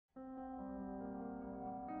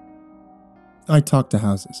I talk to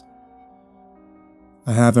houses.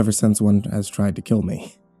 I have ever since one has tried to kill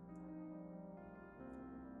me.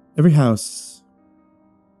 Every house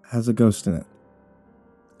has a ghost in it.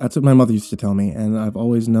 That's what my mother used to tell me, and I've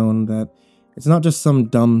always known that it's not just some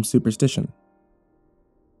dumb superstition.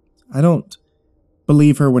 I don't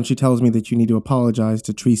believe her when she tells me that you need to apologize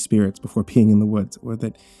to tree spirits before peeing in the woods, or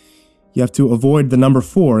that you have to avoid the number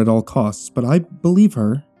 4 at all costs, but I believe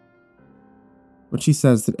her when she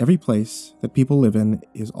says that every place that people live in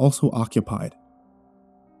is also occupied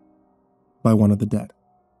by one of the dead.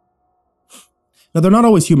 Now, they're not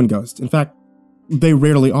always human ghosts. In fact, they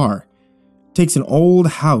rarely are. It takes an old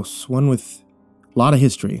house, one with a lot of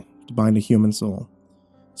history, to bind a human soul.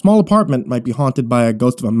 A small apartment might be haunted by a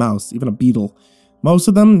ghost of a mouse, even a beetle. Most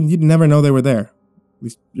of them, you'd never know they were there. At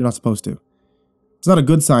least, you're not supposed to. It's not a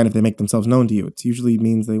good sign if they make themselves known to you. It usually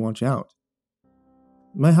means they want you out.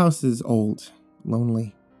 My house is old,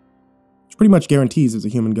 lonely, which pretty much guarantees there's a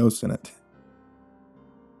human ghost in it.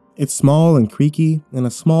 It's small and creaky in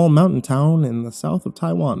a small mountain town in the south of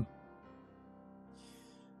Taiwan.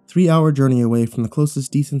 3-hour journey away from the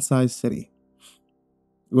closest decent-sized city.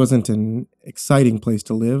 It wasn't an exciting place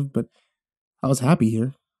to live, but I was happy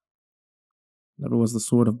here. Never was the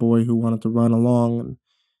sort of boy who wanted to run along and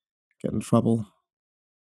get in trouble.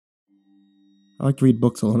 I like to read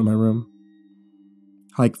books alone in my room.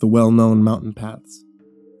 Hike the well-known mountain paths.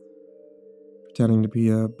 Pretending to be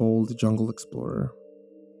a bold jungle explorer.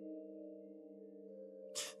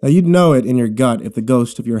 Now, you'd know it in your gut if the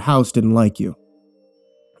ghost of your house didn't like you.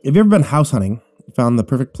 Have you ever been house hunting, found the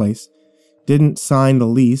perfect place, didn't sign the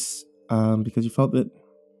lease because you felt that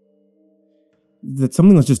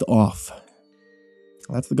something was just off?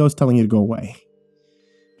 That's the ghost telling you to go away.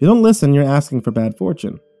 If you don't listen, you're asking for bad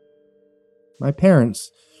fortune. My parents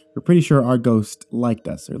were pretty sure our ghost liked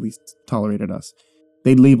us, or at least tolerated us.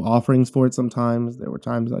 They'd leave offerings for it sometimes. There were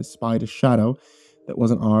times I spied a shadow that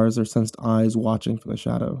wasn't ours, or sensed eyes watching for the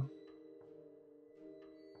shadow.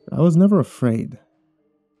 But I was never afraid.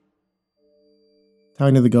 How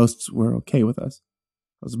I knew the ghosts were okay with us.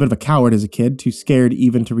 I was a bit of a coward as a kid, too scared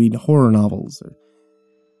even to read horror novels.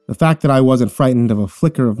 The fact that I wasn't frightened of a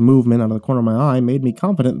flicker of movement out of the corner of my eye made me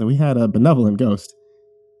confident that we had a benevolent ghost.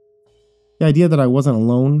 The idea that I wasn't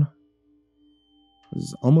alone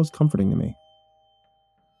was almost comforting to me.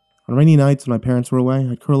 On rainy nights when my parents were away,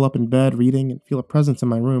 I'd curl up in bed reading and feel a presence in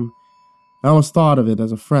my room. I almost thought of it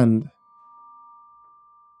as a friend.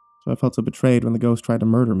 So I felt so betrayed when the ghost tried to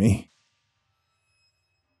murder me.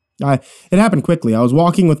 It happened quickly. I was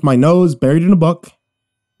walking with my nose buried in a book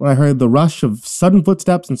when I heard the rush of sudden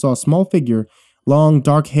footsteps and saw a small figure, long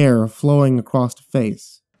dark hair flowing across the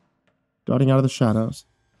face, darting out of the shadows.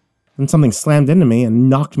 Then something slammed into me and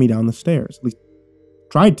knocked me down the stairs. At least,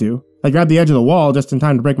 tried to. I grabbed the edge of the wall just in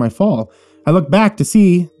time to break my fall. I looked back to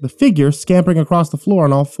see the figure scampering across the floor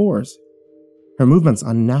on all fours. Her movements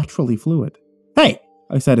unnaturally fluid. "Hey!"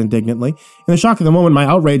 I said indignantly. In the shock of the moment, my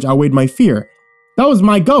outrage outweighed my fear. That was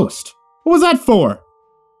my ghost! What was that for?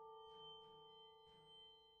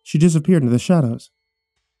 She disappeared into the shadows.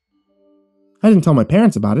 I didn't tell my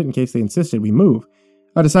parents about it in case they insisted we move.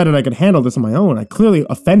 I decided I could handle this on my own. I clearly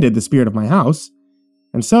offended the spirit of my house,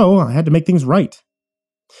 and so I had to make things right.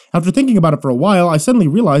 After thinking about it for a while, I suddenly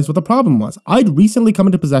realized what the problem was. I'd recently come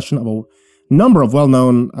into possession of a number of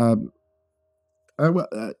well-known,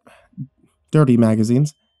 dirty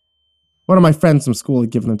magazines. One of my friends from school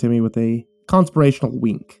had given them to me with a conspirational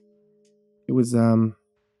wink. It was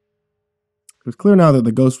clear now that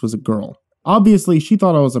the ghost was a girl. Obviously, she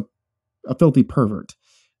thought I was a filthy pervert.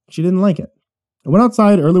 She didn't like it. I went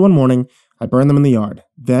outside early one morning. I burned them in the yard.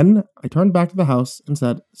 Then I turned back to the house and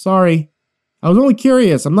said, "Sorry. I was only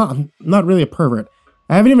curious. I'm not really a pervert.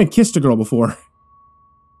 I haven't even kissed a girl before."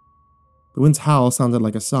 The wind's howl sounded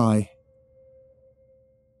like a sigh.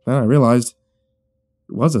 Then I realized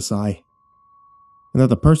it was a sigh, and that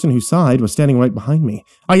the person who sighed was standing right behind me.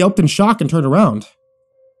 I yelped in shock and turned around.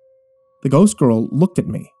 The ghost girl looked at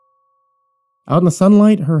me. Out in the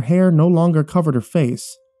sunlight, her hair no longer covered her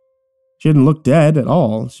face. She didn't look dead at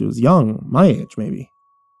all. She was young, my age maybe,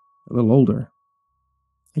 a little older.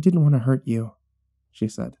 "I didn't want to hurt you," she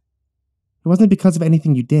said. "It wasn't because of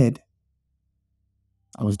anything you did."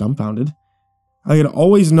 I was dumbfounded. I had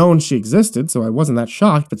always known she existed, so I wasn't that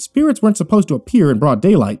shocked, but spirits weren't supposed to appear in broad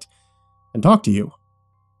daylight and talk to you.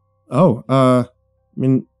 "Oh, I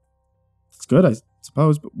mean, it's good, I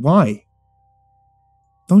suppose, but why?"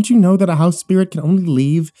 "Don't you know that a house spirit can only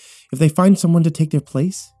leave if they find someone to take their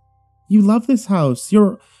place? You love this house.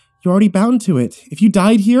 You're already bound to it. If you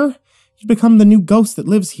died here, you'd become the new ghost that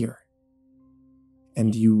lives here."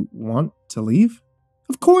 "And you want to leave?"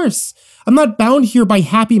 Of course! I'm not bound here by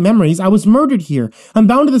happy memories. I was murdered here. I'm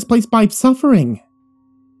bound to this place by suffering.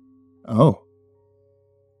 Oh.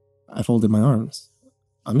 I folded my arms.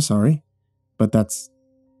 I'm sorry, but that's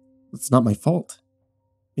not my fault.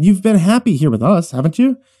 You've been happy here with us, haven't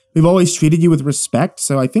you? We've always treated you with respect,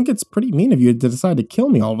 so I think it's pretty mean of you to decide to kill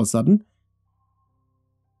me all of a sudden.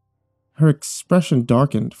 Her expression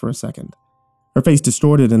darkened for a second. Her face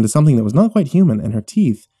distorted into something that was not quite human, and her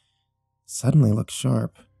teeth suddenly looked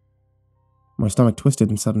sharp. My stomach twisted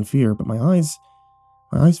in sudden fear, but my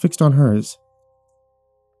eyes fixed on hers.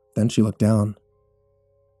 Then she looked down.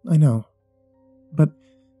 I know, but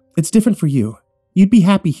it's different for you. You'd be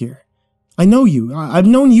happy here. I know you. I've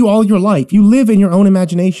known you all your life. You live in your own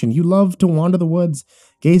imagination. You love to wander the woods,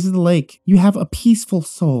 gaze at the lake. You have a peaceful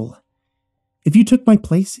soul. If you took my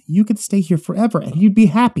place, you could stay here forever, and you'd be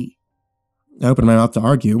happy. I opened my mouth to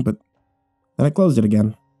argue, but then I closed it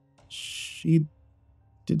again. She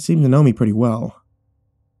did seem to know me pretty well.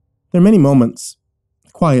 There are many moments,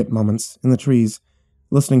 quiet moments, in the trees,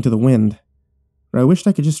 listening to the wind, where I wished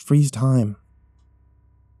I could just freeze time.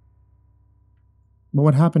 But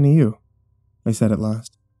what happened to you? I said at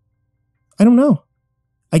last. I don't know.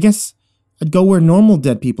 I guess I'd go where normal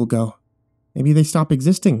dead people go. Maybe they stop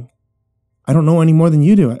existing. I don't know any more than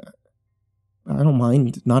you do. I don't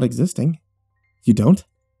mind not existing. You don't?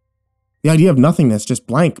 The idea of nothingness, just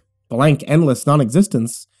blank, endless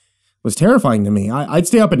non-existence, was terrifying to me. I'd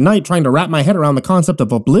stay up at night trying to wrap my head around the concept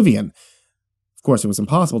of oblivion. Of course, it was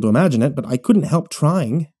impossible to imagine it, but I couldn't help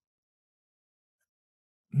trying.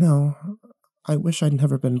 No, I wish I'd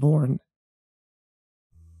never been born.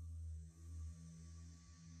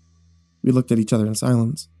 We looked at each other in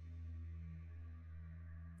silence.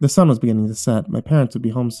 The sun was beginning to set. My parents would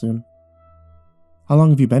be home soon. How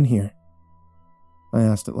long have you been here? I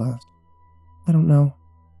asked at last. I don't know.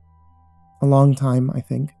 A long time, I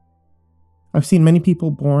think. I've seen many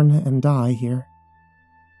people born and die here.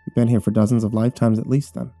 You've been here for dozens of lifetimes at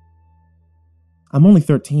least, then. I'm only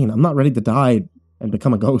 13. I'm not ready to die and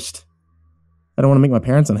become a ghost. I don't want to make my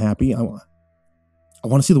parents unhappy. I want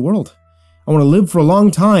to see the world. I want to live for a long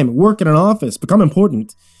time, work in an office, become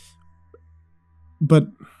important. But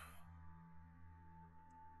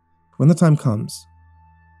when the time comes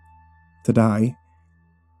to die,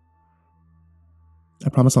 I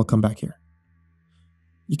promise I'll come back here.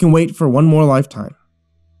 You can wait for one more lifetime,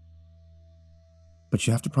 but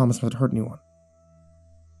you have to promise not to hurt anyone.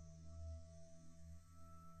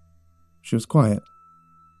 She was quiet.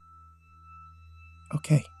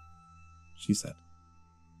 Okay, she said.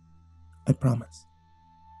 I promise.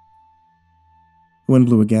 The wind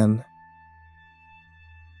blew again,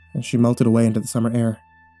 and she melted away into the summer air.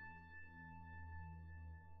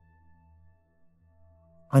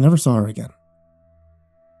 I never saw her again.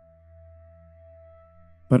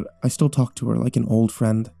 But I still talked to her like an old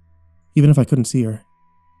friend, even if I couldn't see her.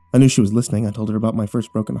 I knew she was listening. I told her about my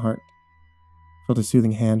first broken heart. Felt a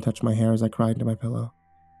soothing hand touch my hair as I cried into my pillow.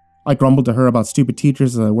 I grumbled to her about stupid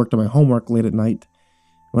teachers as I worked on my homework late at night.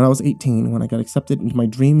 When I was 18, when I got accepted into my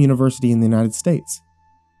dream university in the United States,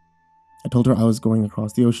 I told her I was going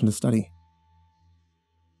across the ocean to study.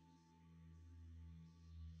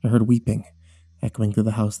 I heard weeping echoing through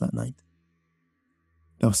the house that night.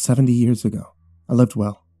 That was 70 years ago. I lived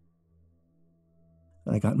well.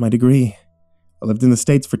 I got my degree. I lived in the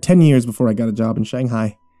States for 10 years before I got a job in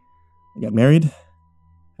Shanghai. I got married,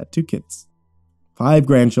 had 2 kids, 5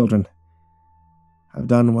 grandchildren. I've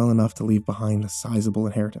done well enough to leave behind a sizable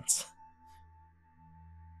inheritance.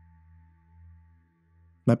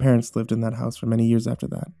 My parents lived in that house for many years after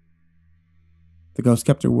that. The ghost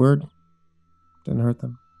kept her word, didn't hurt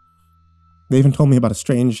them. They even told me about a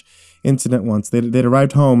strange incident once. They'd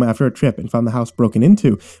arrived home after a trip and found the house broken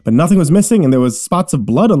into, but nothing was missing and there was spots of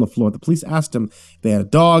blood on the floor. The police asked them if they had a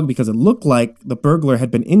dog because it looked like the burglar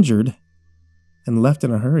had been injured and left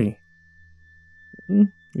in a hurry. We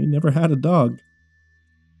never had a dog.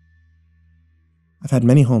 I've had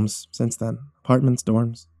many homes since then. Apartments,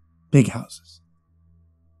 dorms, big houses.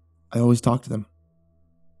 I always talk to them.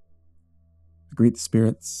 I greet the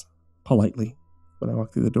spirits politely. When I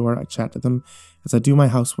walk through the door, I chat to them as I do my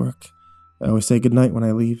housework. I always say goodnight when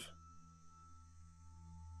I leave.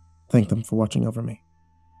 Thank them for watching over me.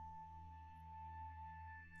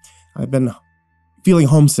 I've been feeling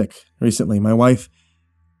homesick recently. My wife's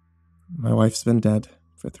been dead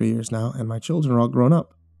for 3 years now, and my children are all grown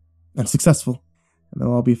up and successful, and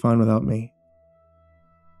they'll all be fine without me.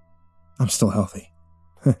 I'm still healthy.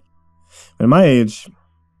 But at my age,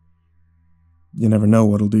 you never know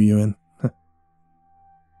what'll do you in.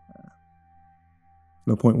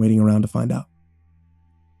 No point waiting around to find out.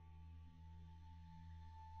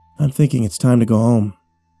 I'm thinking it's time to go home.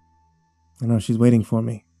 I know she's waiting for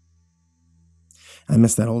me. I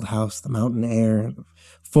miss that old house, the mountain air, the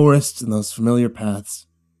forests, and those familiar paths.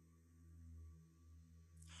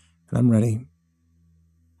 And I'm ready.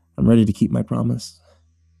 I'm ready to keep my promise.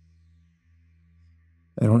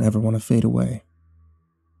 I don't ever want to fade away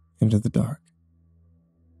into the dark.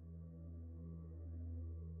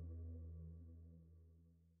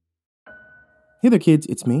 Hey there kids,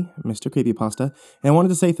 it's me, MrCreepyPasta, and I wanted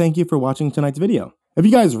to say thank you for watching tonight's video. If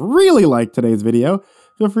you guys really liked today's video,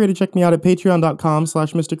 feel free to check me out at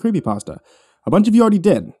patreon.com/MrCreepyPasta. A bunch of you already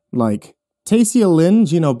did, like Taysia-lynn,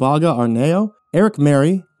 Genobaga-Arneho, Erik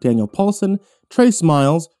Mary, Daniel Poulsen, Trace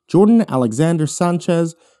Miles, Jordan Alexander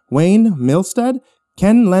Sanchez, Wayne Milstead,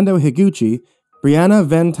 Ken Lando Higuchi, Brianna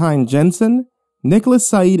Tine-Janzen, Nicholas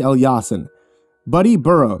Saeid Alyain, Buddy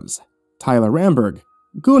Burroughs, Tyler Ramberg,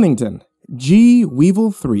 Goonington, G.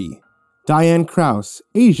 Weevil 3, Diane Kraus,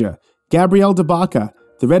 Asia, Gabrielle de Baca,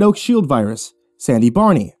 TheRedOakShieldVirus, Sandy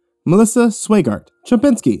Barney, Melissa Sweigart,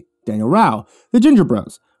 Chompski, Daniel Rowe,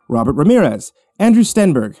 TheGingerBroz, Robert Ramirez, Andrew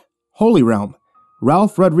Stenberg, Holy Realm,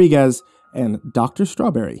 Ralph Rodriguez, and Dr.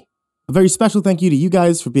 Strawberry. A very special thank you to you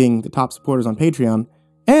guys for being the top supporters on Patreon,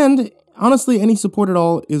 and honestly, any support at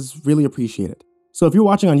all is really appreciated. So if you're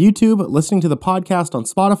watching on YouTube, listening to the podcast on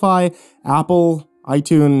Spotify, Apple,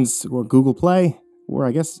 iTunes, or Google Play, or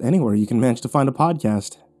I guess anywhere you can manage to find a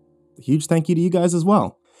podcast, a huge thank you to you guys as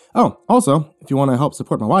well. Oh, also, if you want to help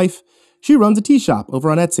support my wife, she runs a tea shop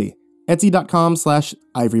over on Etsy,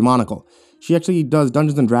 etsy.com/ivorymonocle. She actually does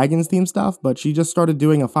Dungeons and Dragons themed stuff, but she just started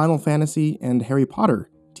doing a Final Fantasy and Harry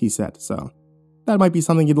Potter tea set, so that might be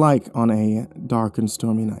something you'd like on a dark and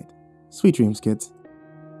stormy night. Sweet dreams, kids.